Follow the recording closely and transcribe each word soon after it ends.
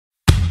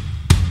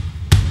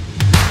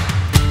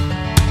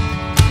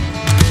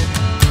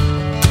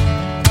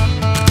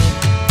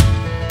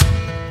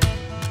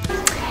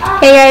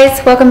Hey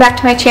guys, welcome back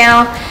to my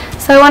channel.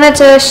 So I wanted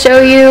to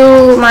show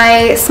you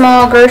my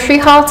small grocery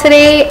haul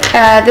today.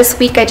 This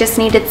week I just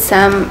needed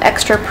some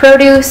extra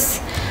produce,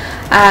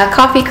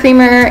 coffee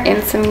creamer,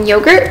 and some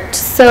yogurt.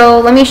 So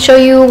let me show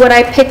you what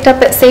I picked up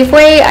at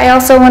Safeway. I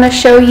also want to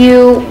show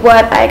you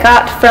what I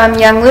got from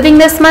Young Living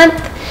this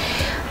month.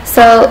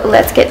 So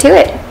let's get to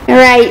it.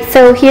 Alright,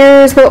 so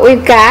here's what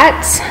we've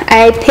got.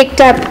 I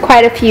picked up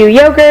quite a few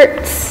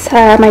yogurts.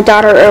 My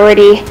daughter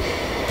already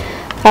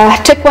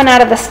took one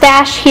out of the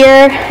stash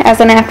here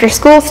as an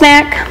after-school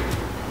snack.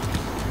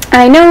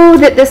 I know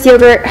that this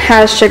yogurt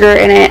has sugar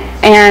in it,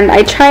 and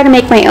I try to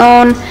make my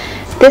own.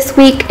 This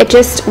week it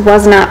just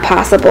was not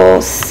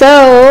possible.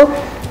 So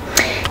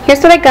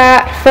here's what I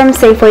got from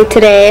Safeway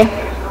today.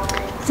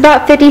 It's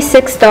about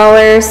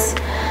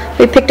 $56.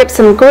 We picked up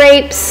some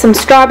grapes, some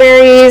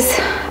strawberries,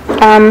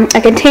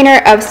 a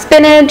container of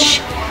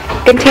spinach,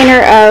 a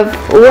container of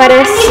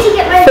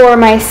lettuce for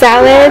my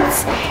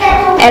salads,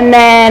 and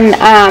then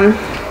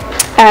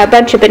a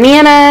bunch of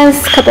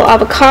bananas, a couple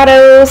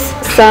avocados,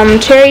 some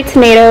cherry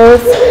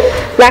tomatoes,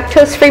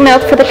 lactose-free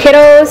milk for the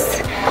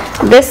kiddos,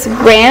 this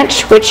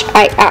ranch, which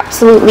I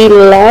absolutely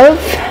love.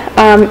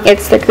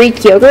 It's the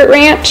Greek yogurt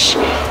ranch.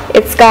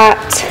 It's got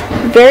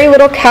very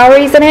little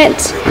calories in it,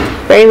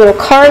 very little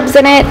carbs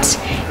in it,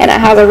 and it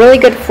has a really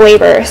good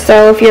flavor.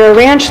 So if you're a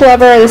ranch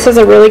lover, this is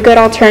a really good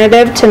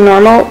alternative to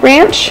normal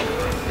ranch.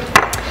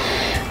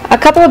 A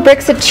couple of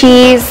bricks of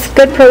cheese,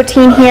 good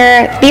protein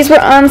here. These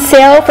were on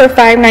sale for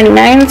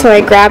 $5.99, so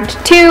I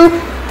grabbed two.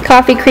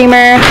 Coffee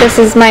creamer, this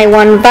is my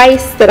one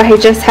vice that I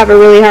just have a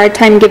really hard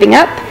time giving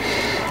up.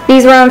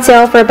 These were on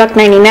sale for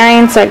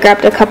 $1.99, so I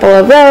grabbed a couple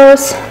of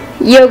those.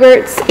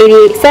 Yogurts,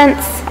 88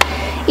 cents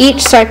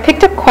each, so I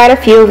picked up quite a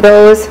few of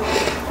those.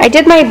 I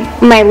did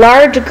my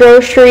large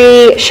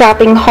grocery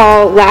shopping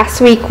haul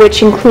last week,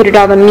 which included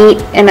all the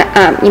meat and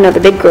the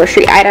big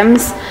grocery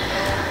items.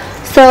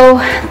 So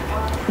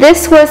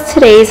this was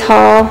today's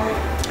haul,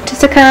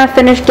 just to kind of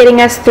finish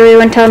getting us through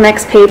until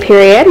next pay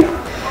period.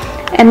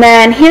 And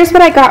then here's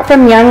what I got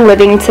from Young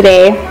Living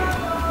today.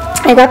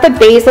 I got the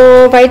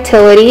Basil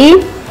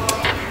Vitality.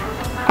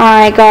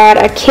 I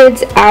got a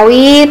Kids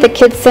Owie, the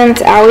Kids Sense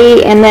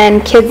Owie, and then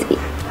Kids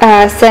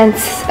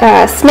Sense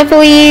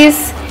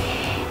Snifflies.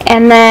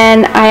 And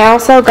then I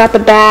also got the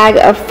bag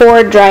of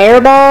 4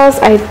 dryer balls.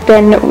 I've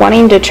been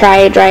wanting to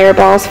try dryer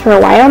balls for a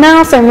while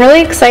now, so I'm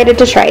really excited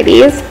to try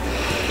these.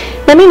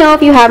 Let me know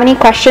if you have any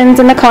questions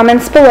in the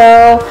comments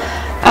below,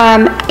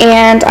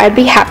 and I'd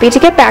be happy to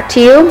get back to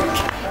you.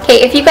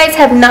 Okay, if you guys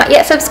have not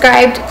yet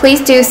subscribed,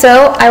 please do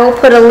so. I will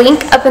put a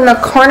link up in the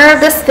corner of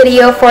this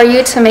video for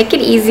you to make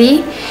it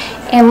easy,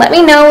 and let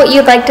me know what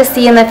you'd like to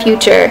see in the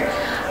future.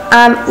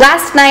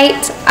 Last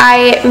night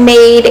I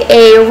made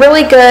a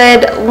really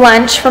good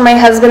lunch for my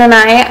husband and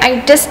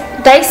I just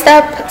diced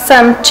up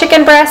some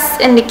chicken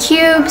breasts into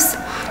cubes,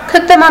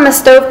 cooked them on the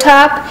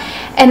stovetop,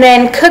 and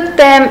then cooked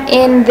them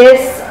in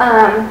this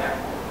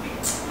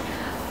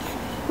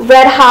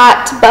red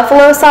hot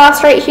buffalo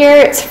sauce right here.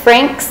 It's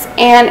Frank's,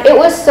 and it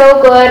was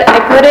so good.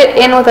 I put it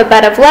in with a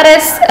bed of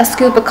lettuce, a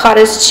scoop of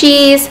cottage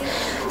cheese,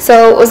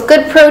 so it was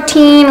good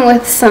protein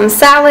with some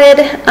salad,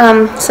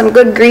 some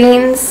good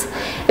greens.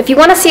 If you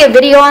want to see a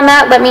video on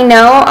that, let me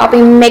know. I'll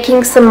be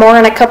making some more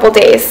in a couple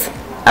days.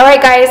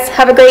 Alright guys,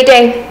 have a great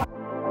day.